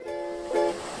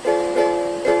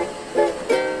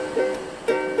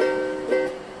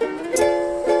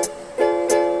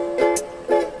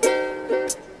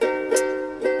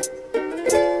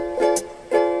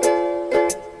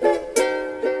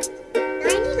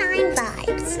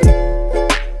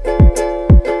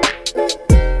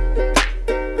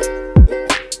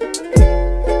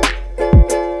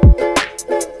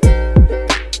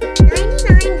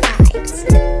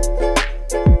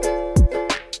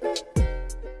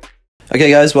Okay,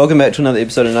 guys, welcome back to another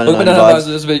episode of 99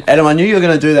 Vibes. Adam, I knew you were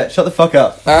going to do that. Shut the fuck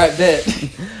up. Alright, bet.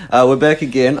 We're back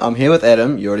again. I'm here with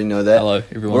Adam. You already know that. Hello,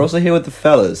 everyone. We're also here with the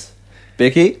fellas.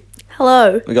 Becky.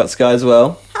 Hello. We got Sky as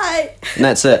well. Hi. And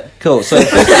that's it. Cool. So,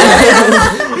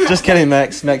 just kidding,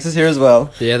 Max. Max is here as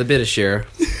well. Yeah, the better share.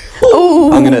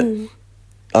 Ooh. I'm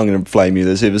gonna flame you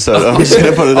this episode. I'm just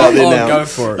gonna put it out there now. Go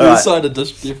for it. All right. Decided to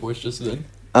deaf voice just then.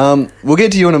 We'll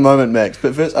get to you in a moment, Max.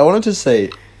 But first, I wanted to say,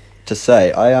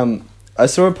 I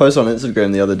saw a post on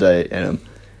Instagram the other day, Adam.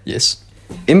 Yes.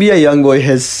 NBA Youngboy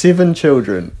has 7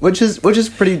 children, which is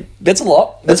pretty. That's a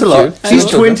lot. That's a lot. He's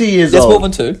 20 years That's old. more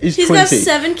than 2. He's He's 20. got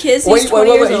 7 kids. Wait, He's 20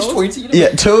 wait, years he's old. 20? Yeah,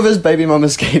 2 of his baby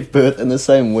mamas gave birth in the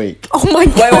same week. Oh my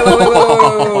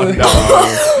god. Wait.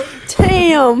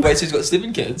 Damn. Wait, so he's got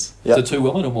 7 kids? Yep. So 2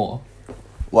 women or more?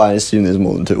 Well, I assume there's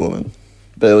more than 2 women,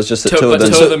 but it was just that Two, 2 of but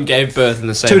them. two of them gave birth in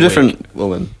the same 2 week. different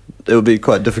women. It would be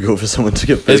quite difficult for someone to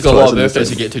give birth. He's got a lot twice of in the birthdays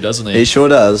to same- get to, doesn't He he? sure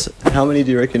does. How many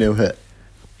do you reckon he'll hit?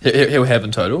 He'll have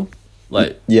in total?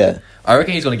 Like, Yeah, I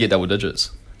reckon he's going to get double digits.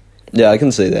 yeah, I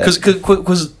can see that.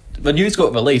 Because the news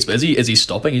got released, but is he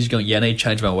stopping? He's going, yeah, I need to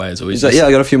change my ways. Or He's like, yeah,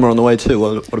 I got a few more on the way too.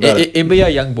 What about it?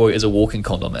 NBA Youngboy is a walking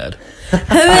condom ad.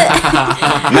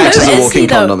 Max is a walking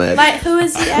condom ad. Like, who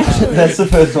is he actually? That's the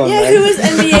first one. Yeah, Max. who is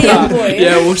NBA Youngboy?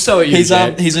 Yeah, we'll show you. He's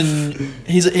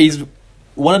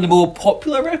one of the more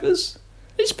popular rappers.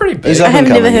 He's pretty big. He's I up have and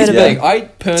never coming. heard of Yeah. him. I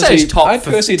he's top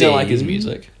personally don't like his 15.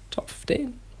 music. Top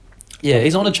 15. Yeah,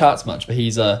 he's not on the charts much, but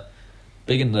he's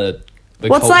big in the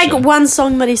What's culture. like one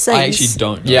song that he sings? I actually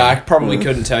don't know. Yeah, I probably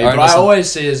couldn't tell you, Alright, but I listen.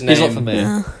 always see his name He's not for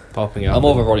me. popping up. I'm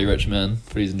more of a Roddy Rich man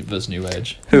for this new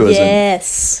age. Who isn't?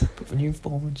 Yes. For new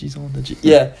form, she's on the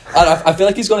Yeah, I feel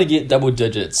like he's going to get double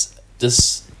digits.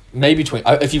 Just maybe 20.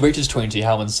 If he reaches 20,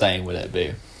 how insane would that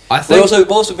be? I But think.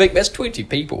 also Vic, that's 20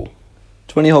 people.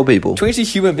 20 whole people. 20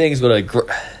 human beings with a.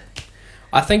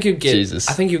 I think you get. Jesus.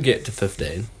 I think you get to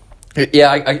 15.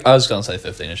 Yeah, I was going to say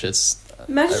 15ish. It's.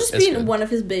 Imagine just It's being good. one of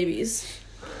his babies.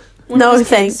 No, of his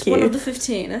thank kids, you. One of the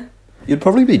 15. You'd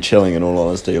probably be chilling in all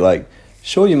honesty. Like,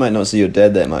 sure, you might not see your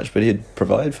dad that much, but he'd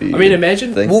provide for you. I mean,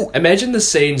 imagine. Think. Imagine the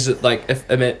scenes that, like,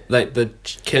 like the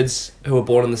kids who were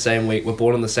born in the same week were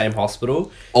born in the same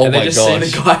hospital. Oh and my they just see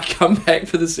gosh. the guy come back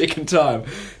for the second time.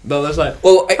 They're just like,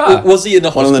 Well, Huh. was he in the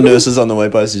One hospital? of the nurses on the way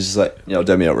past is just like, yo,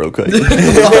 dab me up real quick. Yeah,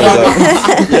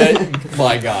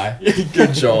 my guy.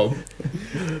 Good job.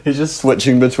 He's just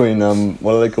switching between,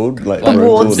 what are they called? Like, The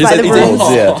wards by the wards, room.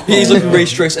 yeah. He's looking very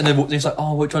stressed, and then he's like,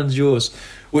 "Oh, which one's yours?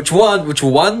 Which one? Which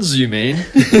ones? You mean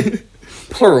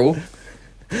plural?"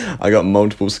 I got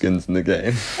multiple skins in the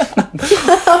game.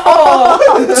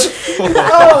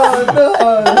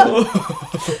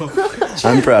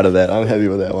 I'm proud of that. I'm happy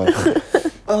with that one.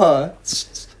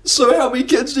 So how many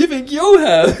kids do you think you'll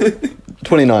have?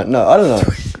 29. No, I don't know.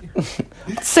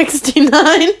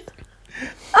 69.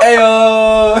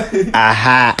 Ayo.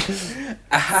 Aha.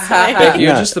 Becky,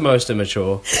 you're No. just the most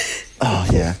immature. Oh,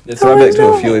 yeah. That's Throwback to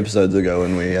no. a few episodes ago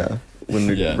when we Yeah.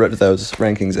 ripped those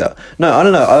rankings out. No, I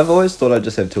don't know. I've always thought I'd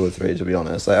just have 2 or 3, to be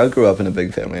honest. Like, I grew up in a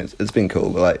big family. It's been cool,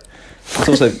 but, like, it's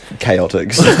also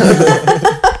chaotic. So.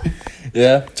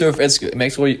 Yeah. So if it's good,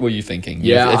 Max, what were you thinking?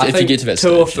 Yeah, if I you think get to that 2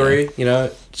 or stage, you know?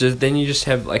 3, you know, then you just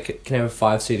have like can have a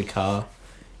 5-seater car.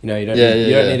 You know, you don't Yeah, need, yeah,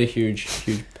 you don't yeah. need a huge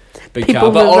big People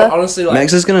car. But mover. honestly, like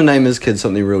Max is going to name his kid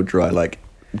something real dry, like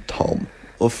Tom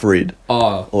or Fred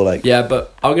oh or, like, yeah,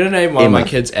 but I'm gonna name one of Emma. my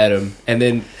kids Adam, and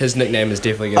then his nickname is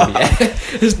definitely gonna be Ed.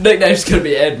 His nickname's gonna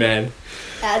be Ed Man.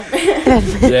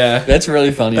 Yeah, That's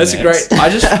really funny. that's Max. great. I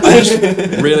just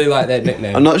really like that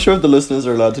nickname. I'm not sure if the listeners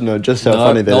are allowed to know just how No,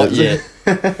 funny that not is.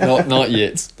 yet. not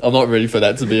yet. I'm not ready for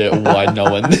that to be a wide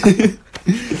known.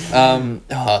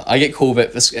 I get called back.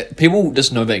 People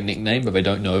just know that nickname, but they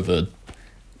don't know the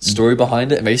story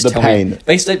behind it. And they just The tell pain. me.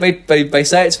 They say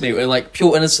it to me in like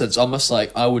pure innocence. Almost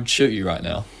like I would shoot you right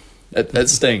now. It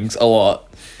stings a lot.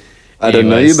 I don't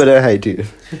know you, Anyways. but I hate you.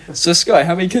 So Sky,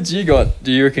 how many kids you got?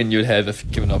 Do you reckon you'd have if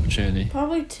given an opportunity?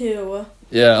 Probably 2.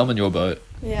 Yeah, I'm in your boat.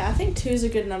 Yeah, I think 2 is a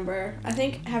good number. I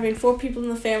think having 4 people in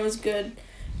the family is good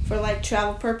for like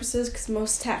travel purposes because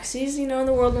most taxis, in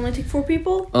the world only take 4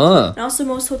 people. And also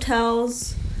most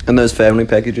hotels. And those family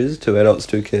packages, 2 adults,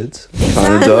 2 kids.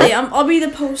 Kind Exactly. of I'll be the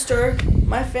poster.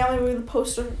 My family will be the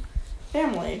poster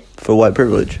family. for white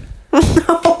privilege.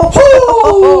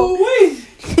 Oh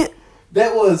wait,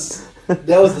 that was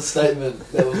the statement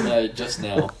that was made just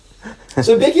now.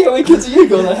 So Becky, how many kids are you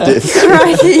gonna have?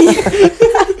 Crikey.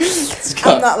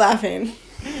 I'm not laughing.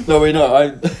 No, we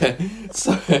know.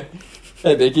 So,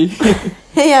 hey Becky,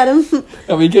 Hey, Adam.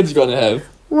 how many kids you gonna have?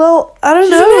 Well, I don't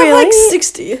She's know gonna have really. like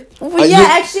 60. Well, yeah,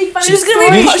 actually, funny She's story.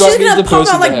 gonna You be. strike She's me as gonna the pop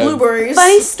person out like to have. blueberries.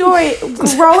 Funny story.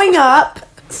 Growing up,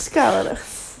 Scarlett,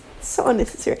 so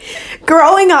unnecessary.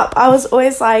 Growing up, I was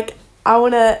always like, I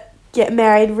want to get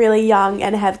married really young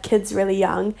and have kids really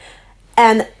young,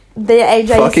 and the age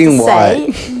Fucking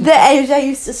I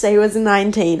used to say was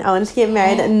 19. I wanted to get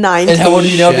married at 19. And how old are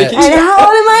you now, Shit. Vicky? And how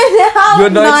old am I now? You're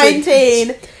 19.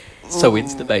 19. So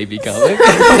when's the baby coming?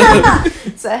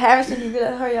 So Harrison, you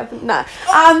better hurry up. No.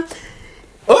 Oh.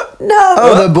 No.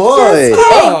 Oh, the boy. Just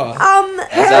kidding. Oh.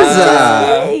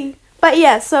 Harrison. But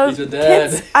yeah, so He's a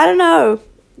dad. kids, I don't know.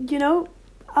 You know,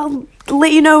 I'll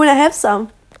let you know when I have some.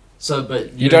 So,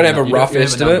 but You don't have a rough you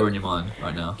estimate? number in your mind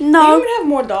right now. No. You would have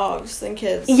more dogs than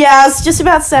kids. Yeah, I was just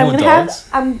about to say More dogs?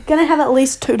 I'm gonna have at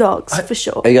least 2 dogs for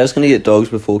sure. Are you guys gonna get dogs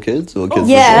before kids or kids?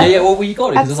 yeah. Yeah, well, you got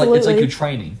it because it's like Absolutely. good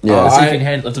training. Yeah. So you I can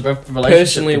handle it's a relationship.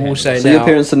 personally will say So your now.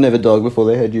 parents didn't have a dog before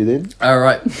they had you then? All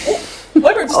right.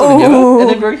 My parents still together, and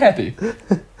they're very happy.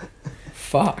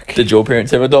 Fuck. Did your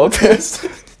parents have a dog first?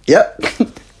 Yep.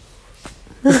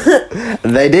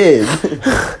 They did.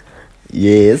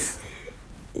 Yes.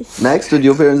 Max, did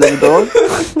your parents have a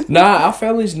dog? Nah, our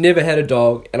family's never had a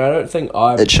dog, and I don't think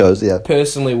I It shows, yeah.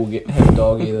 personally will have a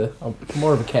dog either. I'm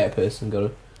more of a cat person.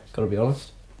 Gotta be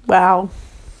honest. Wow.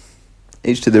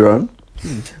 Each to their own.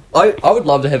 I would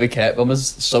love to have a cat, but I'm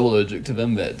just so allergic to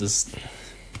them that just.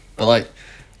 But like,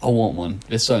 I want one.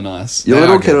 They're so nice. Your They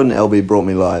little are good. kitten LB brought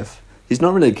me life. He's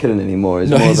not really a kitten anymore. He's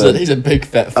No, more he's of a big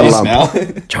fat a face lump. now.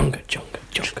 Chunga.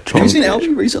 Have you seen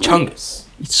Albie recently? Chungus.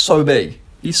 He's so big.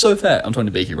 He's so fat. I'm talking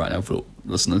to Beaky right now for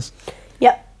listeners.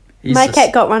 Yep. He's My just-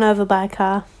 cat got run over by a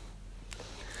car.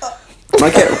 My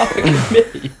cat.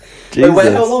 Wait,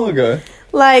 Jesus. how long ago?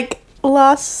 Like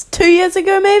last 2 years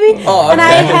ago, maybe. Oh, okay. And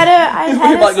I had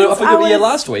her. Like, I Since forgot the year was,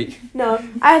 last week. No,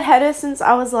 I had her since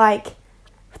I was like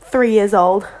 3 years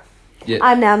old. Yeah.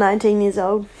 I'm now 19 years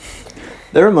old.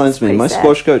 That reminds me, Pretty my sad.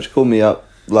 squash coach called me up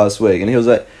last week and he was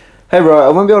like, "Hey bro, I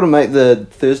won't be able to make the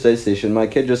Thursday session. My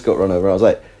kid just got run over." I was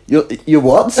like, You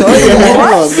what? Sorry? Hang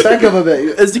on, back up a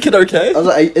bit. Is the kid okay? I was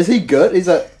like, "Is he good?" He's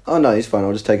like, "Oh no, he's fine.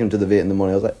 I'll just take him to the vet in the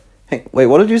morning." I was like, "Hey, wait,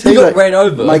 what did you say?" He He's got like, ran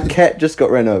over. My cat just got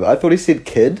ran over. I thought he said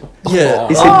kid. Yeah.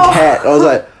 He said cat. I was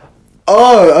like,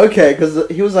 "Oh, okay." Because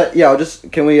he was like, "Yeah,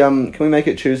 can we make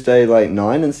it Tuesday like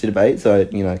 9 instead of 8 so I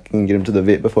can get him to the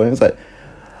vet before." I was like,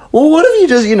 "Well, what if you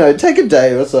just take a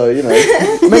day or so,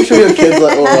 make sure your kid's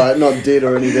like all right, not dead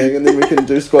or anything, and then we can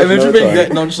do squash." Imagine no being that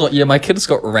time." nonchalant. Yeah, my kid just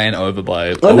got ran over by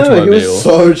an I know, he automobile. was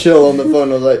so chill on the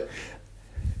phone. I was like,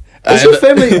 "Is your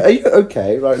family? Are you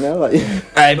okay right now?" Like,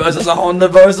 Hey, but it's a Honda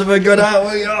Boss of a good out.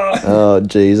 We are. oh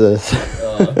Jesus.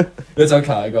 It's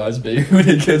okay, guys. Be when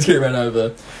your kids get ran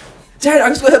over. Dad, I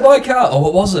just got hit by a car. Oh,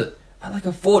 what was it? Like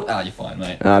a Ford. Ah, you're fine,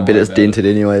 mate. I Don't bet worry it's about it. dented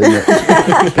anyway, isn't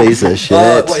it? Piece of shit.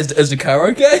 What, is the car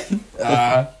okay?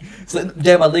 It's like,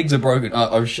 yeah, my legs are broken.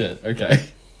 Oh shit. Okay.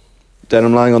 Dad,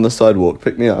 I'm lying on the sidewalk.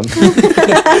 Pick me up.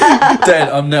 Dad,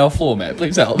 I'm now a floor mat.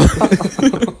 Please help.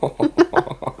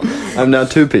 I'm now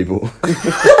 2 people.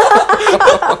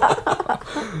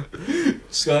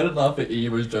 Sky didn't laugh at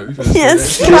Emma's jokes.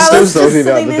 Yes. She's still Scarlett's just talking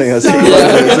about sitting the thing I there said so-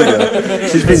 5 minutes ago.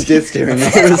 She's been death staring me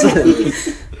ever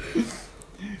since.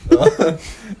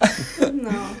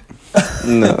 No.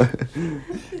 No.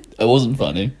 It wasn't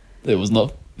funny. It was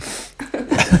not.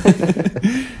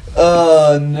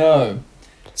 Oh no.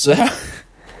 So how?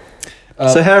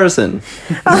 So Harrison.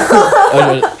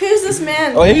 Oh, Who's this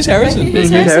man? he's Harrison. Who's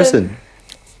Who's Harrison?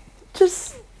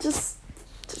 Just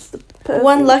a person.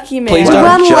 One lucky man. Please don't.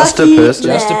 One Just a lucky person?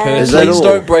 Just a man. person. Is that Please all?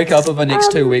 don't break up over the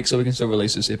next 2 weeks so we can still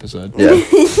release this episode.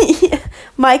 Yeah.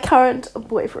 My current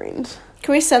boyfriend.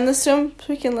 Can we send this to him so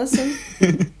we can listen?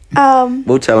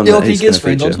 We'll tell him Yeah, that he he's gets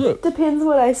going friends to on feature. Twitter. Depends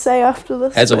what I say after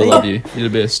this. As I but love yeah. you. You're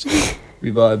the best.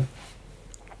 We vibe.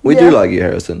 We Yeah. do like you,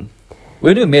 Harrison.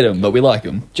 We never met him, but we like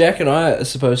him. Jack and I are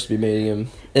supposed to be meeting him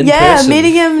in Yeah, person.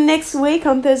 meeting him next week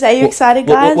on Thursday. Are you excited,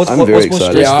 guys? I'm very more excited.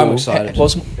 stressful? Yeah, I'm excited.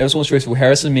 What's more stressful?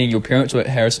 Harrison meeting your parents or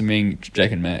Harrison meeting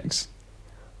Jack and Max?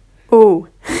 Ooh.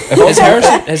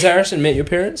 Has Harrison met your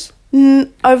parents?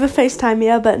 Over FaceTime,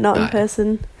 yeah, but not in No.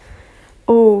 person.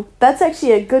 Oh, that's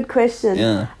actually a good question.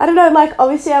 Yeah. I don't know, like,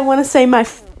 obviously I want to say my,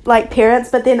 parents,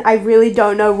 but then I really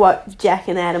don't know what Jack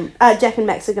and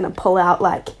Max are going to pull out,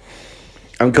 like.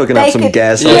 I'm cooking up They some could-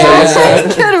 gas. Yeah. Yeah,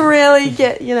 they could really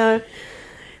get,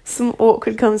 some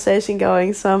awkward conversation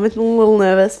going, so I'm a little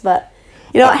nervous, but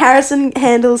You know what? Harrison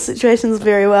handles situations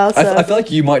very well. So. I feel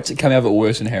like you might come out of it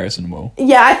worse than Harrison will.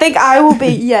 Yeah, I think I will be.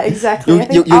 Yeah, exactly. I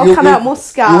think I'll come out more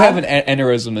scarred. You'll have an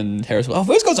aneurysm and Harrison. Oh,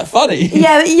 those guys are funny.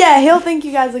 Yeah, he'll think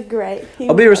you guys are great.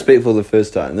 I'll be respectful the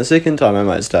first time. The second time, I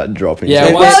might start dropping.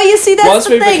 Yeah, well, you see, that's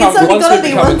the thing. It's only got to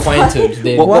be one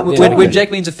acquainted. When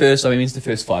Jack means the first time, he means the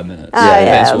first 5 minutes.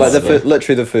 Yeah. Like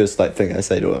literally the first thing I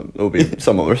say to him will be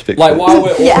somewhat respectful. Like while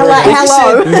we're ordering,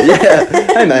 hello. Yeah,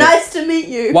 hey mate. Nice to meet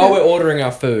you. While we're ordering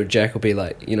our food, Jack will be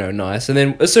like, nice, and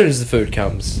then as soon as the food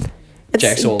comes,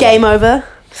 Jack's all game over.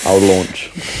 I'll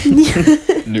launch.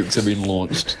 Nukes have been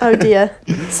launched. Oh dear.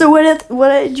 So what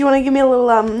do you want to give me a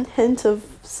little hint of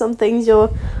some things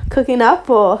you're cooking up,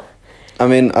 or? I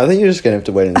mean, I think you're just gonna have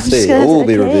to wait and see. All will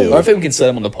be revealed. I think we can say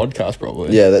them on the podcast,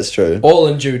 probably. Yeah, that's true. All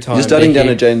in due time. You're starting down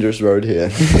a dangerous road here.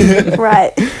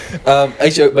 Right.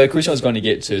 Actually, the question I was going to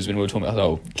get to is when we were talking about the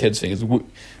whole kids thing.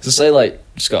 So say like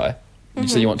Sky, you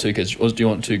say you want 2 kids. Or do you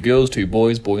want 2 girls, 2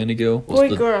 boys, boy and a girl?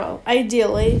 Girl,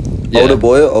 ideally. Yeah. Older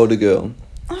boy or older girl?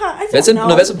 I don't know.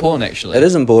 No, that's important actually. It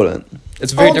is important.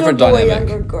 It's a very different dynamic.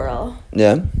 Younger girl.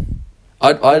 Yeah.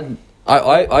 I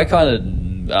kind of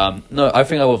no. I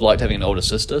think I would have liked having an older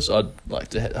sister, so I'd like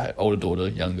to have older daughter,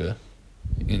 younger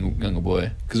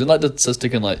boy, because then like the sister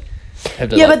can like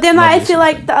have. Yeah, but then I feel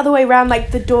like the other way around,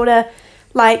 like the daughter,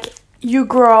 like you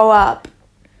grow up,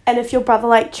 and if your brother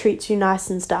like treats you nice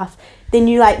and stuff, then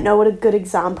you like know what a good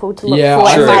example to look for,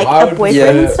 and like a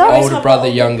boyfriend and stuff. Older brother,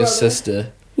 younger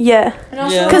sister. Yeah, and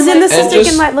also because then the sister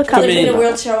can like look up. In a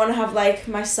wheelchair, I want to have like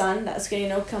my son that's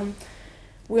gonna come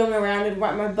wheel me around and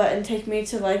wipe my butt and take me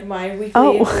to like my weekly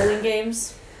bowling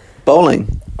games.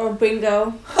 Bowling. Or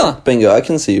bingo. Huh. Bingo. I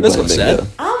can see you playing bingo.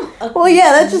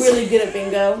 That's just really good at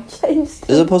bingo. Is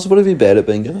it possible to be bad at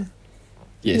bingo?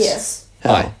 Yes.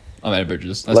 How? Hi. I'm Anna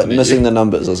Bridges. Nice like to meet missing you. the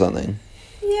numbers or something?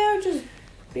 Yeah, or just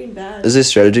being bad. Is there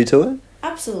strategy to it?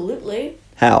 Absolutely.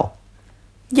 How?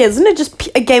 Yeah, isn't it just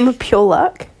a game of pure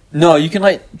luck? No, you can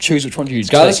like choose which one you use.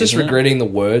 Scarlett's just regretting the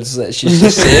words that she's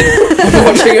just said. I'm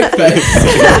watching her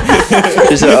face.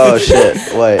 She said, "Oh shit!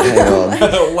 Wait, hang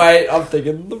on. Wait, I'm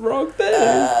thinking the wrong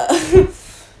thing."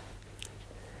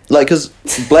 Like, because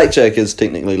blackjack is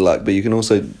technically luck, but you can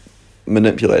also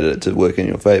manipulate it to work in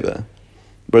your favor.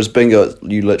 Whereas bingo,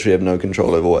 you literally have no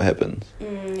control over what happens.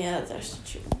 Yeah, that's actually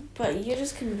true. But you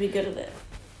just can be good at it.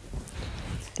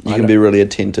 You can be really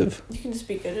attentive. You can just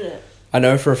be good at it. I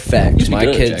know for a fact my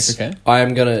kids. Jack, okay? I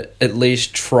am gonna at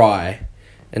least try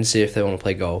and see if they want to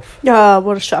play golf. Oh,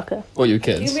 what a shocker! Or your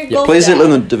kids. Please let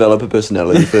them develop a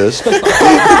personality first.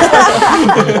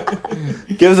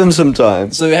 Give them some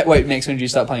time. So wait, Max, when did you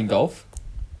start playing golf?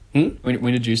 When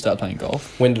did you start playing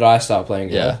golf? When did I start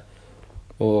playing golf? Yeah.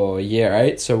 Oh, year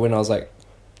 8. So when I was like,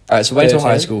 alright, so wait till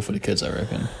 13? high school for the kids, I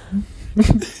reckon.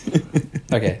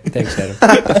 okay, thanks, Adam.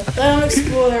 Let them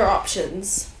explore their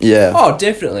options. Yeah. Oh,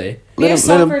 definitely. Let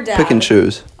them pick and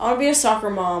choose. I want to be a soccer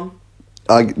mom.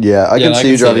 I can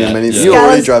see you driving a minivan. Yeah. You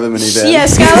already drive a minivan. Yeah,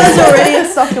 Skylar's already a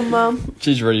soccer mom.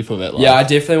 She's ready for that life. Yeah, I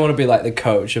definitely want to be like the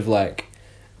coach of like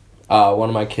one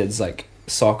of my kids, like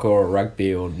soccer or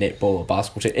rugby or netball or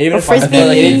basketball team. Even if I know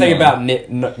like anything about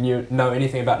know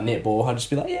anything about netball, I'd just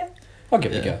be like, yeah, I'll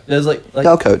give it a go. There's like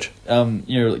I'll coach.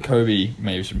 Like Kobe,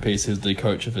 maybe rest in peace, who's the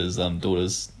coach of his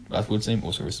daughter's basketball team,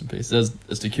 also rest in peace.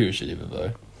 It's the cutest shit ever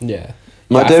though. Yeah.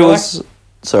 My dad was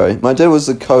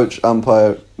the coach,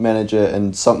 umpire, manager,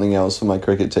 and something else for my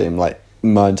cricket team, like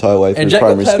my entire way through and Jack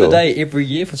primary got player of school. the day every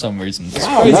year for some reason.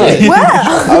 Wow, no.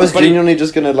 I was genuinely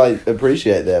just gonna like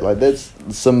appreciate that. Like that's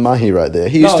some mahi right there.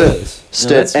 He used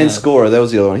to scorer. That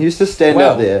was the other one. He used to stand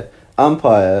up there,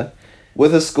 umpire,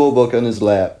 with a scorebook in his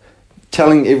lap,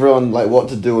 telling everyone like what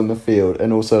to do in the field,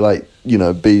 and also like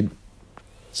be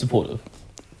supportive.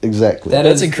 Exactly.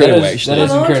 That's incredible. Actually, that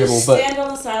is incredible. Just but stand on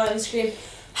the sideline and scream,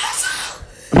 "Hustle!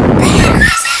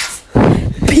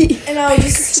 Be aggressive!" And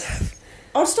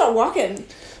I'll start walking.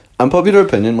 Unpopular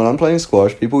opinion: when I'm playing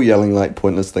squash, people yelling like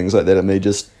pointless things like that at me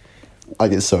I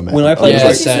get so mad. When I played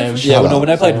when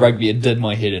I played rugby, it did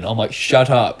my head in. I'm like, shut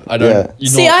up! I don't. Yeah.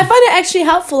 See, I find it actually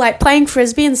helpful, like playing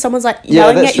frisbee and someone's like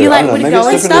yelling at you, true. like where to go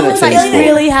and stuff. It's like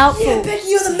really helpful. Yeah, Becky,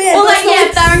 you're the man. Or like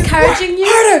if they're encouraging you.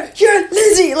 Harder, you're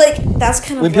Lizzie. Like that's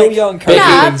kind of when like. people yell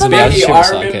encouraging things, Becky, I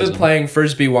remember playing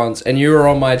frisbee once, and you were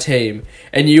on my team,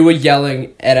 and you were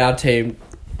yelling at our team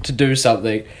to do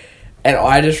something, and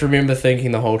I just remember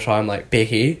thinking the whole time, like,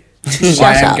 Becky,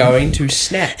 I am going to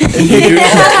snap if you do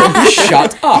not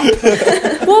shut up.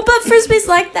 Well, but frisbee's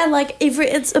like that. Like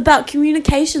it's about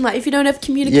communication. Like if you don't have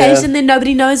communication, then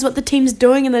nobody knows what the team's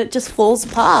doing, and then it just falls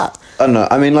apart. I don't know.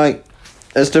 I mean, like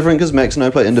It's different because Max and I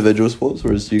play individual sports,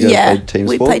 whereas you guys play team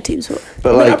we sport. play team sport.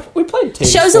 But like, we played team.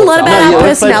 Shows a sports. lot about no, our yeah, we play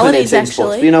plenty of personalities, team sports,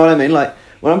 actually. but you know what I mean? Like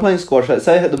when I'm playing squash, like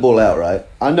say I hit the ball out, right?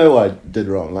 I know what I did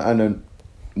wrong. Like I know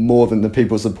more than the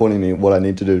people supporting me what I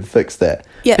need to do to fix that.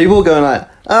 Yeah. People going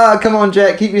like, come on,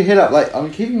 Jack, keep your head up. Like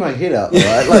I'm keeping my head up,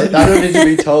 right? Like I don't need to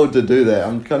be told to do that.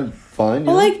 I'm kind of fine.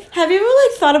 Well, know? like, have you ever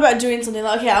like thought about doing something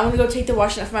like, okay, I want to go take the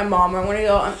washing out for my mom, or I want to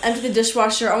go empty the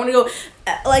dishwasher, I want to go,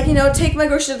 like, you know, take my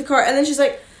groceries to the car, and then she's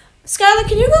like, Skylar,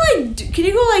 can you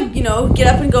go get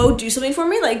up and go do something for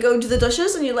me, like go do the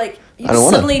dishes, and you I don't wanna.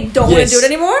 suddenly don't want to do it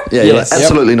anymore, yeah, Yes. like,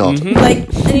 absolutely not. Mhm. like,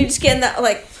 and you just get in that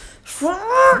like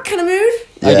kind of mood.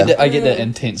 Yeah. I get that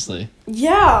intensely.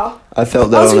 Yeah, I felt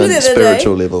I that was on gonna a do that the other day.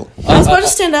 spiritual level. I was about to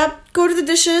stand up, go to the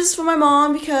dishes for my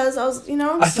mom because I was,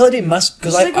 I feel like it must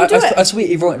because Just like, go do it. I swear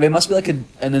everyone there must be like an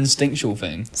instinctual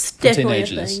thing It's for definitely a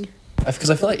teenagers. thing.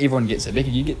 Because I feel like everyone gets it. Becky,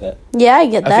 you get that? Yeah, I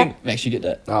get that. I think Max, you get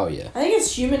that. Oh yeah. I think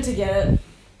it's human to get it.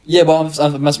 Yeah, but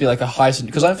it must be like a high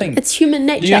because I think. It's human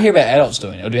nature. Do you hear about adults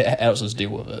doing it, or do adults just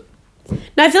deal with it?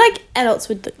 No, I feel like adults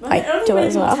would I don't do think it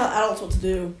as anyone well. tell adults what to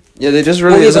do. Yeah, there just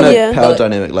really Well, isn't yeah. a power But-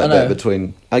 dynamic like I that know.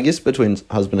 between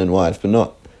husband and wife, but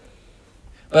not.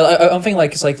 But I'm thinking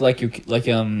like it's like you like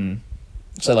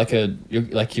so like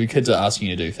your kids are asking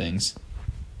you to do things.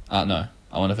 No,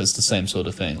 I wonder if it's the same sort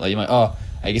of thing. Like you might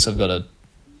I guess I've got to.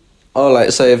 Oh,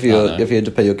 like say if you I know. if you had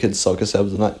to pay your kids soccer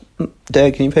subs, and like,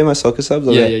 Dad, can you pay my soccer subs?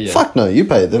 I'll Yeah, be like, yeah. Fuck no, you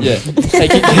pay them. Yeah.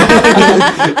 Take it.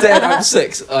 Dad, I'm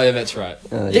 6. Oh yeah, that's right.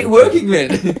 Yeah. Get working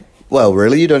then. Well,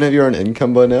 really, you don't have your own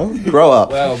income by now? Grow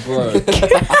up. Wow, bro.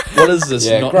 What is this?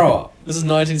 Yeah, grow up. This is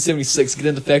 1976. Get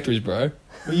into factories, bro.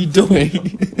 What are you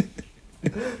doing?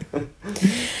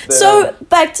 So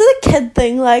back to the kid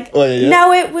thing, like Oh, yeah.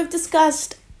 now we've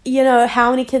discussed,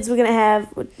 how many kids we're gonna have,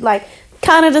 like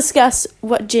kind of discuss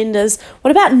what genders.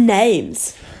 What about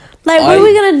names? Like, what are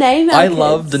we gonna name our I kids?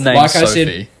 love the name Like I Sophie.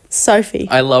 said- Sophie.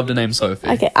 I love the name Sophie.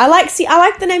 Okay, I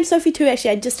like the name Sophie too.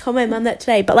 Actually, I just told my mum that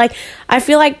today. But like, I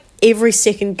feel like every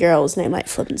second girl's name like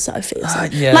flipping Sophie. Or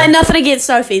something. Yeah. Like nothing against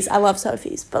Sophies. I love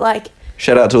Sophies, but like,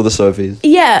 Shout out to all the Sophies.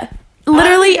 yeah,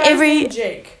 literally I like the guy's every named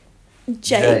Jake.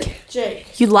 Jake.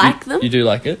 Jake. You like them? You do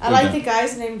like it? I like the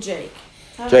guy's named Jake.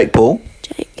 Jake Paul.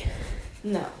 Jake.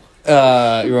 No.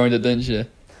 You ruined it, didn't you?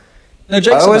 No,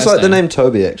 Jake's I a always nice like the name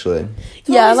Toby actually,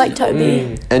 Yeah, I Toby's like a-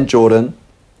 Toby. and Jordan,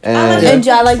 and And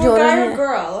I like For Jordan. guy or Yeah.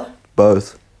 girl?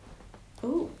 both,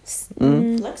 Ooh.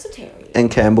 Mm. Flexitarian. and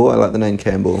Campbell. I like the name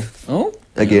Campbell. Oh?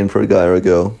 Again, for a guy or a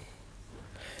girl.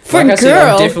 For like a I said, I'm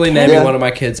girl. definitely naming Yeah. one of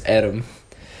my kids Adam.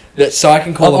 So I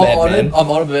can call him Ant-Man.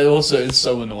 I'm on it, but also it's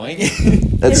so annoying.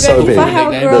 It's Hey, so Becky, big. if I have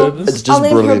a Nickname girl, purpose. It's I'll just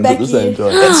name her brilliant at the Becky. same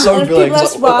time. It's so And if brilliant. people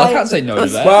ask 'Cause I why- can't say no to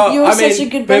that. Well, You were I such mean,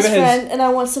 a good best whoever has- friend, and I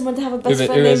want someone to have a best Whoever-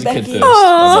 friend named whoever's a kid Becky. first.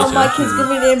 Aw. So my kid's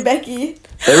gonna be named Becky.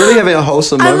 They're really having a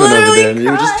wholesome I'm moment over literally there, and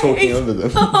you were just crying. talking over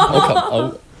them.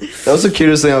 I'll That was the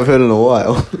cutest thing I've heard in a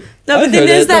while. No, I but then heard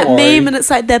there's it, that don't worry. meme, and it's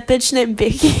like that bitch named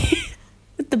Becky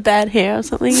with the bad hair or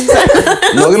something.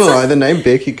 I'm not gonna lie, the name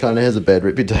Becky kind of has a bad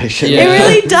reputation. Yeah. It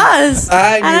really does.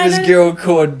 I And I knew this don't- girl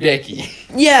called Becky.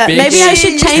 Yeah, Becky, maybe I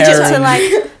should change it to Karen. like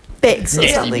Bex or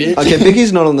Becky, something. bitch. Okay,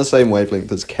 Becky's not on the same wavelength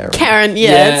as Karen. Karen,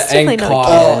 yeah, Yeah, it's definitely and not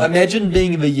Kyle. Karen. Imagine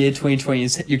being in the year 2020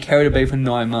 and you carried a baby for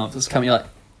 9 months. It's coming like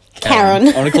Karen.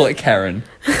 I want to call it Karen.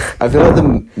 I feel like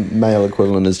the male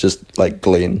equivalent is just like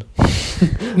Glenn.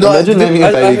 Imagine naming a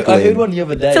baby I heard Glenn. one the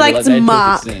other day. I feel like that, it's made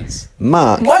Mark. perfect sense.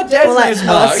 Mark. My dad's Or like- name is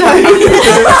Mark. sorry.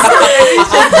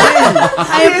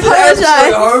 I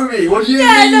apologize. Homie, what do you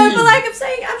Yeah, mean? no, but like I'm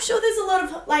saying, I'm sure there's a lot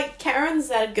of like Karens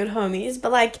that are good homies,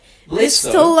 but like there's Less so.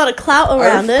 still a lot of clout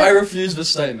around I it. refuse the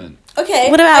statement. Okay.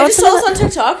 What about- I what's just saw this another- on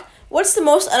TikTok. What's the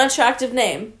most unattractive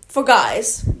name for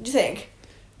guys? Do you think?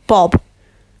 Bob.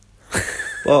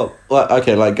 Well,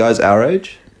 okay, like guys our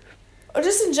age. Or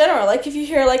just in general, like if you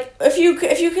hear like if you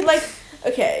could like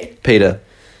okay. Peter.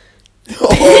 Okay.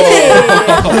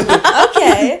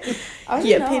 I don't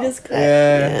Yeah, know. Peter's good.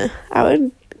 Yeah. I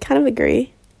would kind of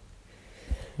agree.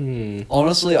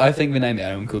 Honestly, I think the name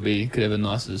Adam could have a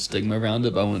nicer stigma around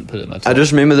it, but I wouldn't put it in my top. I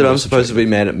just remember that I'm most supposed to be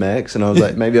mad at Max, and I was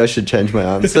like, maybe I should change my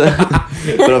answer.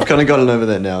 But I've kind of gotten over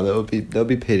that now. That would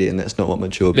be petty, and that's not what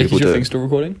mature Becky, people is your do. thing still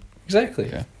recording? Exactly.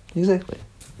 Yeah. Exactly.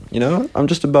 You know, I'm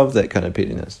just above that kind of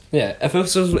pettiness. Yeah. If it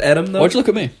was Adam, though, Why'd you look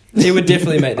at me? he would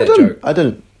definitely make that joke. I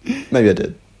didn't. Maybe I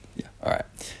did. All right.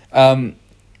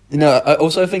 I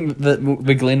also think that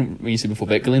with Glenn, when you said before,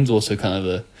 but Glenn's also kind of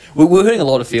a... We're hurting a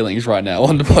lot of feelings right now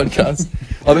on the podcast.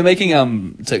 I've been making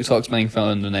TikToks making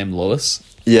fun of the name Lewis.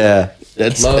 Yeah.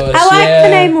 That's Lewis, I like yeah. the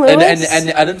name Lewis.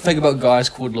 and I didn't think about guys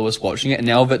called Lewis watching it.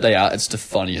 Now that they are, it's the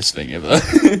funniest thing ever.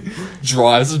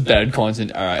 Drives is bad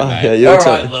content. All right, Oh, mate. yeah, you're All right,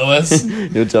 telling- Lewis.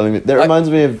 You're telling me. That reminds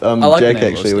me of I like the Jack,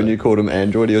 name actually, when Lewis, you called him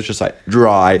Android. He was just like,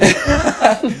 dry.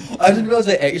 I didn't realize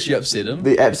they actually upset him.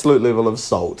 The absolute level of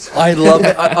salt. I love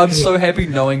it. I'm so happy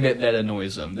knowing that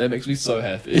annoys him. That makes me so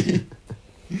happy.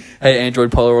 Hey,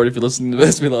 Android Polaroid, if you're listening to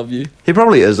this, we love you. He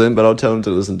probably isn't, but I'll tell him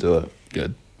to listen to it.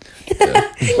 Good.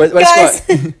 Yeah. Wait, Guys.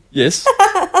 Scott. Yes.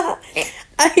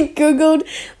 I googled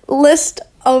list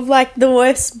of like the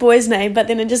worst boys' name, but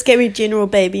then it just gave me general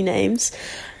baby names.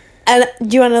 And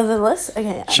do you want to know the list?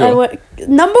 Okay. Sure.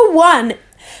 Number 1,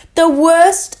 the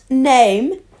worst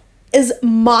name is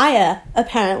Maya,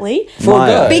 apparently, For a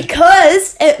Maya. guy.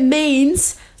 because it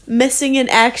means missing in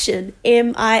action.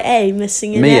 MIA,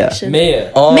 missing in Mia. action.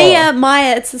 Mia. Oh. Mia,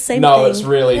 Maya, it's the same No, thing. it's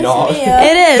really It's not. Mia.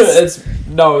 It is. It's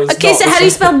Okay, not so the how do you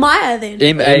same. spell Maya then?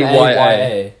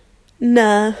 M-A-Y-A.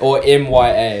 Nah. Or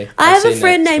MYA. I have a I've seen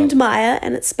friend that named spelled. Maya,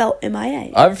 and it's spelled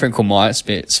MIA. I have a friend called Maya,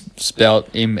 spelled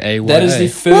M-A-Y-A. That is the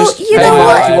first. Well, you know Maya what?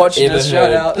 I've If you're watching ever this, shout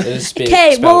heard out. that is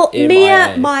Okay, well, spelled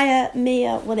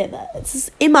Mia, whatever. It's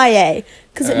just MIA,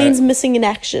 because it Alright. means missing in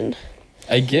action.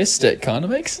 I guess that kind of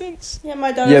makes sense. Yeah,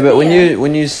 my daughter. Yeah, but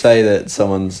when you say that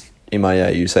someone's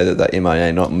MIA, you say that they're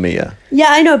MIA, not Mia. Yeah,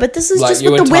 I know, but this is Like, just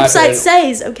you what the would type website it-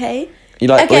 says, okay? You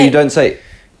like, Okay. or you don't say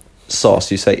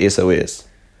sauce, you say SOS.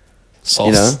 Sauce.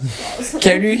 You know?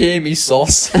 Can you hear me,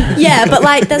 sauce? Yeah, but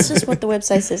like, that's just what the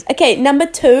website says. Okay, number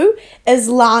 2 is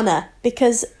Lana,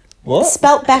 because What?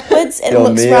 spelt backwards, it Yo,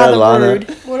 looks Mia, rather Lana. rude.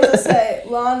 What does it say?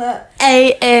 Lana.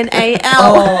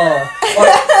 ANAL.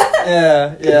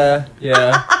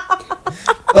 Yeah.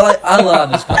 But like,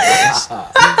 Alana's quite nice.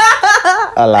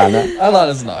 Alana.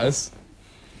 Alana's nice.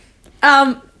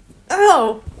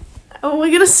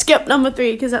 We're gonna skip number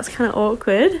 3 because that's kind of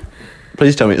awkward.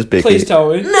 Please tell me it's Becky. Please tell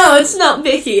me. No, it's not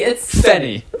Becky, it's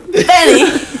Fanny. Fanny.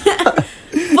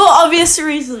 For obvious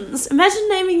reasons. Imagine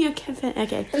naming your kid Fanny.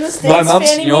 Okay. In the My States, mum's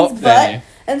Fanny not means Fanny. butt.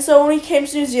 And so when we came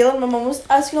to New Zealand, my mom was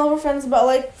asking all of her friends about,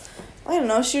 like, I don't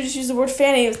know, she would just use the word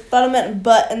fanny, thought it meant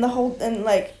butt, and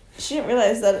like, she didn't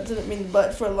realize that it didn't mean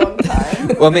butt for a long time.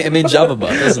 Well, I mean Java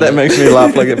butt, doesn't That it? makes me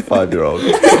laugh like a 5-year-old.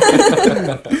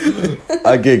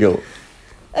 I giggle.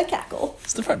 A cackle.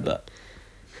 It's the front butt.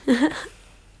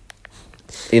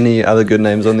 Any other good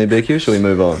names on there, Becky, or shall we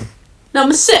move on?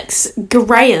 Number 6,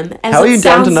 Graham. As How are it you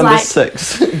down to sounds number like,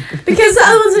 6? Because the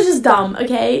other ones are just dumb,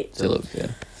 okay? So look, yeah.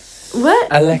 What?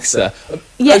 Alexa.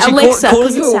 Yeah, Actually, Alexa, calling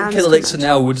 'cause it your sounds kid too Alexa much.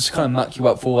 now would just kind of muck you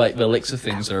up for like the Alexa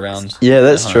things that are around. Yeah,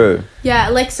 that's Uh-huh. true. Yeah,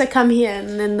 Alexa, come here,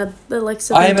 and then the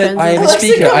Alexa I thing am turns a into- Alexa,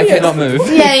 speaker. come I here. cannot move.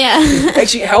 Yeah, yeah.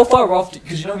 Actually, how far off?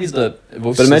 Because you know he's the.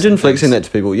 But imagine flexing that to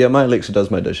people. Yeah, my Alexa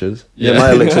does my dishes. Yeah, Yeah. my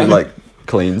Alexa, like,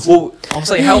 cleans. Well, I'm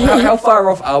saying how far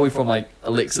off are we from like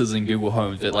Alexas and Google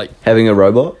Homes? That like Having a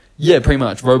robot? yeah, pretty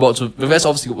much robots. But that's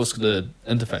obviously what the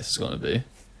interface is going to be.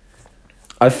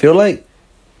 I feel like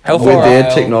How we're far?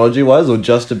 there technology-wise, or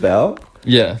just about.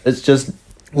 Yeah. It's just,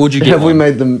 Would you get have we one?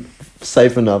 made them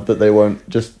safe enough that they won't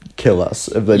just kill us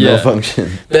if they Yeah.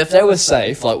 malfunction? But if they were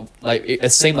safe, like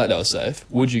it seemed like they were safe,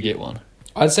 would you get one?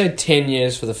 I'd say 10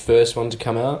 years for the first one to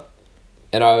come out.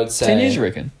 And I would say... 10 years, you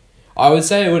reckon? I would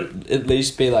say it would at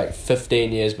least be like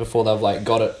 15 years before they've like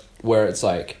got it where it's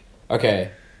like, okay,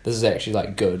 this is actually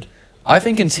like good. I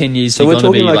think in 10 years, So you're we're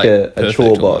going to be talking like a perfect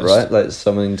chore bot, almost. right? Like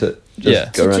something to just Yeah.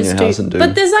 go around your house and do.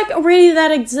 But there's like already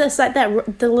that exists, like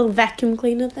that the little vacuum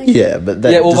cleaner thing. Yeah, but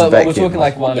that Yeah, well, just but we're vacuum. talking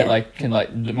like one Yeah. that like can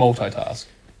like multitask.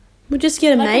 We'll just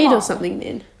get a Like a maid or mom. something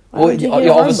then. Why Well, would you yeah, get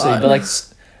a obviously, robot? but like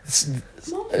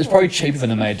it's probably cheaper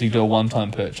than a maid to do a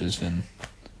one-time purchase than.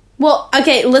 Well,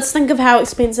 okay, let's think of how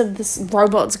expensive this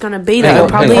robot's gonna be Hang though. on,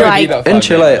 Probably hang on. like About In 5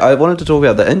 Chile, grand. I wanted to talk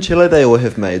about that. In Chile, they all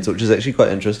have maids, which is actually quite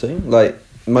interesting. Like,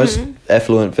 most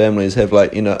affluent families have,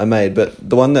 like, you know, a maid. But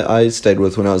the one that I stayed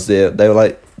with when I was there, they were,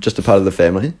 like, just a part of the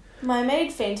family. My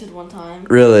maid fainted one time.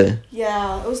 Really?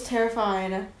 Yeah, it was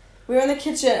terrifying. We were in the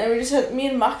kitchen and we just had me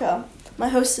and Maka, my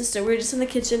host sister. We were just in the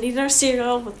kitchen eating our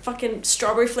cereal with fucking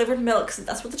strawberry flavored milk. 'Cause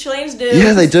that's what the Chileans do.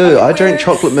 Yeah, they It's do. fucking I drank weird.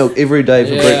 chocolate milk every day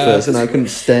for Yeah. breakfast, and I couldn't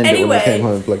stand it when I Anyway, came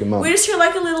home for, like, a month. We just hear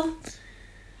like a little,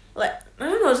 like I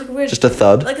don't know, it's like a weird, Just a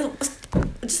thud. like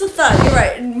just a thud. You're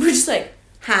right, and we're just like,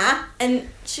 huh? And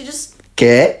she just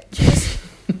Get?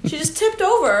 tipped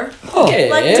over Yeah.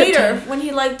 like later when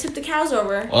he like tipped the cows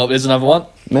over. Well, there's another one.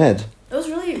 Mad. It was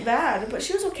really bad, but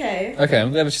she was okay. Okay,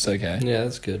 I'm glad she's okay. Yeah,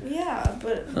 that's good. Yeah,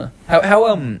 but Huh. How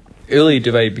early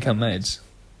do they become maids?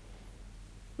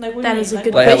 like what That do you is a mean?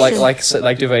 good Like question.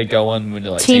 like do they go on when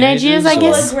they're like Teenage years, I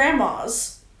teenagers, Well, guess? like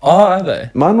grandmas. or- Oh, are they?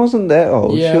 Mine wasn't that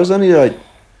old. Yeah. She was only, like,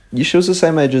 she was the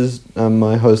same age as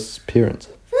my host's parents.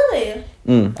 Really?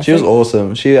 She was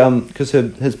awesome. She because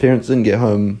his parents didn't get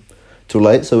home till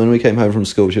late, so when we came home from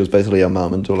school, she was basically our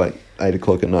mum until like 8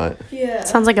 o'clock at night. Yeah.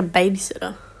 Sounds like a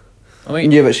babysitter. I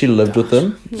mean, Yeah, but she lived with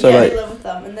them, so yeah, like they live with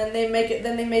them, and then they make it.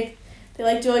 Then they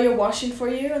like do all your washing for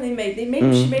you, and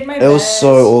she made my. it was bed.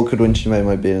 so awkward when she made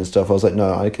my bed and stuff. I was like,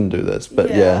 no, I can do this, but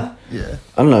yeah, yeah.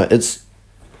 I don't know. It'd be It's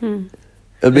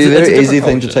a a very different easy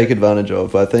thing to culture. take advantage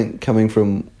of. But I think coming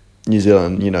from New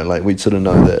Zealand, like we'd sort of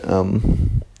know that.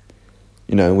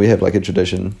 We have like a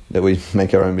tradition that we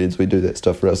make our own beds. We do that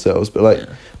stuff for ourselves. But like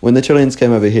when the Chileans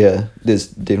came over here, there's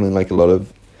definitely like a lot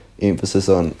of emphasis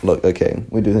on, look, okay,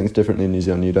 we do things differently in New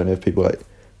Zealand. You don't have people like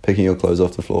picking your clothes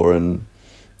off the floor and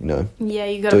Yeah,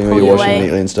 you gotta doing all pull your your washing weight.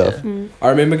 neatly and stuff. I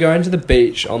remember going to the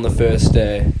beach on the first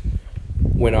day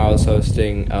when I was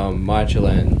hosting my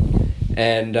Chilean,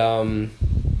 and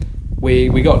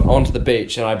we got onto the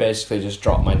beach, and I basically just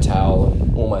dropped my towel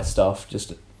and all my stuff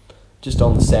just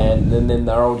on the sand, and then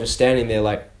they're all just standing there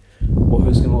like, well,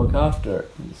 who's gonna look after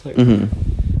it? It's like,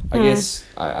 I guess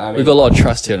I mean, We've got a lot of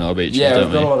trust here on our beaches, yeah, don't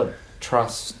we've got a we? lot of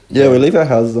trust. Yeah, we leave our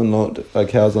houses unlocked, our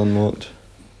cows unlocked.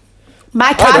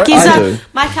 My I do.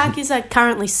 khakis are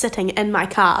currently sitting in my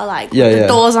car, like Yeah, with the yeah.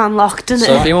 doors unlocked in So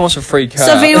if it. anyone wants a free car,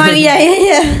 So if anyone,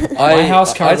 yeah. My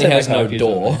house currently take has my no khakis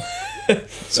door. with me.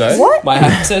 Sorry? What? My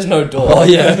house has no door. Oh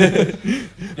yeah.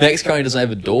 Max currently doesn't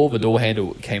have a door. The door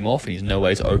handle came off, and he's no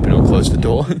way to open or close the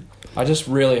door. I just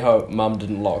really hope Mum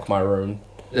didn't lock my room.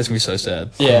 That's gonna be so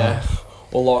sad. Yeah.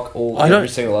 Or lock I every don't-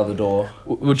 single other door.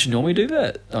 Would you normally do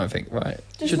that? I don't think. Right.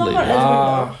 Just Should not leave on it.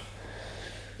 Edward,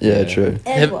 Yeah, Yeah. true.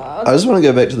 though. Edward. I just want to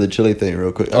go back to the chili thing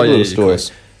real quick. Oh, A yeah, little of story.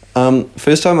 course.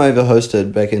 First time I ever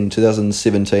hosted back in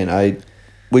 2017,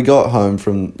 we got home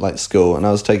from like school and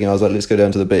I was like, let's go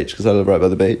down to the beach because I live right by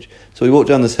the beach. So we walked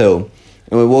down this hill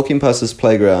and we're walking past this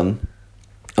playground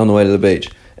on the way to the beach.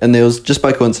 And there was, just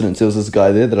by coincidence, there was this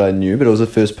guy there that I knew, but it was the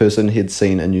first person he'd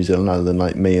seen in New Zealand other than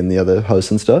like me and the other hosts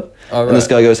and stuff. Oh, And this right.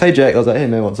 guy goes, hey Jack. I was like, hey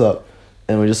man, what's up?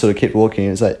 And we just sort of kept walking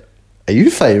and it's like, are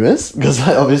you famous? Because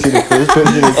like, obviously the first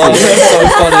person he'd Oh, seen. that's so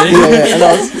funny. Yeah, and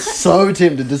I was so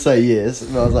tempted to say yes,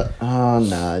 but I was like, oh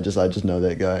nah, I just know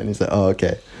that guy, and he's like, oh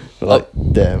okay, but like,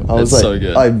 damn, I was That's like, so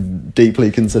good. I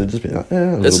deeply considered just being like,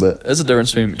 a little bit. There's a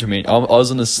difference between me. I was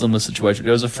in a similar situation.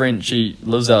 There was a friend. She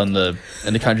lives out in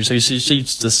the country, so she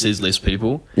just sees less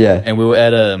people. Yeah. And we were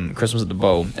at Christmas at the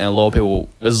bowl, and a lot of people.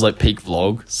 This is like peak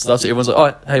vlog stuff. So everyone's like,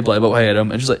 "Oh, hey Blake, hey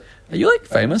Adam," and she's like, "Are you like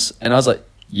famous?" And I was like,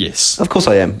 "Yes, Of course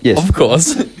I am. Yes. of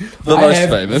course, the I most have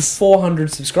famous."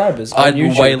 400 subscribers. I on had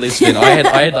YouTube. way less than I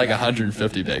had like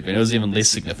 150 back then. It was even less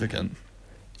significant.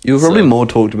 You were probably So- more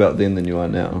talked about then than you are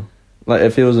now. Like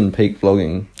if it was in peak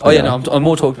vlogging. Oh yeah, you no, know, I'm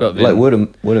more talked about then. like word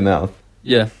of mouth.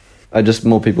 Yeah, I just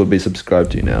more people would be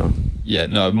subscribed to you now. yeah.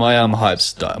 No, my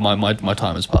hype's my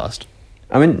time has passed.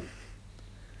 I mean,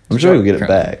 I'm sure you'll get it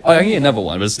back. Oh, I can get another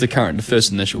one, but it's the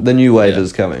first initial. The new wave Yeah,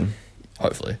 is coming.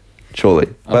 hopefully. Surely.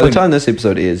 By the putting- time this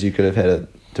episode airs, you could have had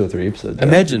 2 or 3 episodes. out.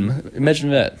 Imagine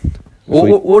that.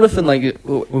 we- What if in like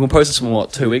we're gonna post this in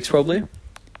 2 weeks probably?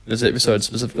 This episode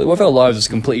specifically. What if our lives has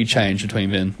completely changed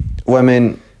between then? Well, I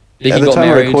mean, Becky at the got time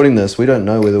we're married. recording this, we don't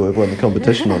know whether we've won the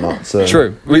competition or not. So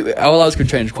True. Our lives could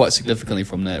change quite significantly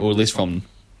from that, or at least from.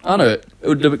 I don't know. It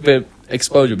would the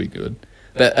exposure would be good,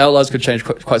 but our lives could change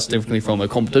quite significantly from a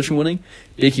competition winning.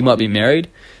 Becky might be married.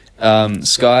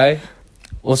 Sky.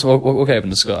 What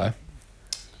happened to Sky?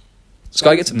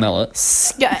 Sky gets a mallet.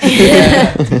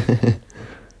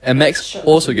 And Max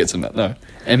also gets a mallet. No.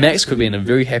 And Max could be in a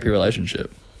very happy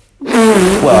relationship.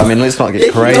 Well, I mean, let's not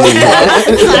get crazy.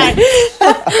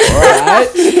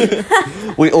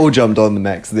 We all jumped on the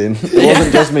Max then. It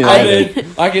wasn't just me.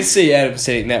 I can see Adam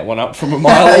setting that one up from a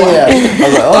mile away. Yeah. I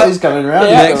was like, oh, he's coming around.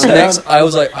 he's coming Max, around. I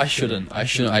was like, I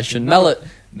shouldn't mallet.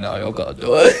 No, I've got to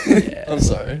do it. I'm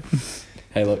sorry.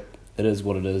 Hey, look, it is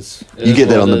what it is. It You is get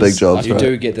that what on it the big is. jobs, You right?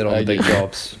 do get that on I the big do.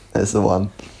 jobs. That's the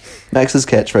one. Max's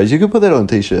catchphrase. You could put that on a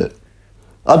t-shirt.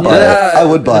 I'd buy Yeah. it. I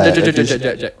would buy it. if you-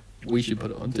 Jack. We should put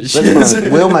it on That's t-shirts.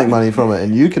 fine. We'll make money from it,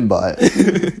 and you can buy it.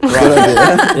 Good idea.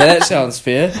 Yeah, that sounds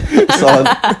fair. Solid.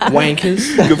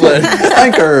 Wankers. Good plan.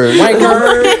 Anchor.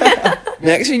 Wanker.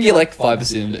 Max, you can get like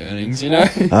 5% of the earnings, you know?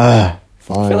 Ah,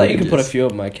 fine. I feel like you could put a few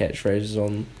of my catchphrases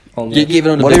on You there. give it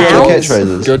on the What are big your jobs.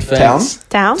 catchphrases? Good thanks.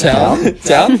 Down? Town.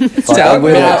 Fuck, I Town.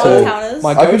 would Yeah, have all to. counters.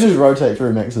 My I could go-to, just rotate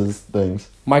through Max's things.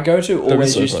 my go-to be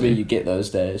always so used to funny. be you get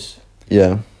those days.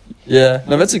 Yeah. Yeah.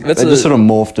 No, that's They just a sort of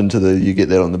morphed into the you get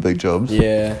that on the big jobs.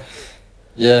 Yeah.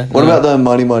 yeah. What no. about the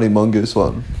Mighty Mighty Mongoose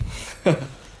one?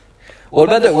 What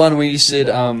about that one where you said,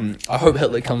 I hope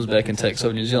Hitler comes back and takes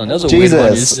over New Zealand? That was a Jesus, weird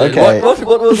one you said. okay.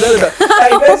 What was that about?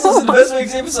 Hey, thanks, this is this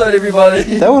week's episode, everybody.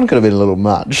 That one could have been a little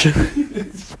much.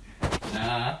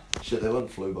 Nah. Shit, that one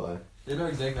flew by. They know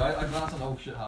exactly. I glanced on the whole shit hard.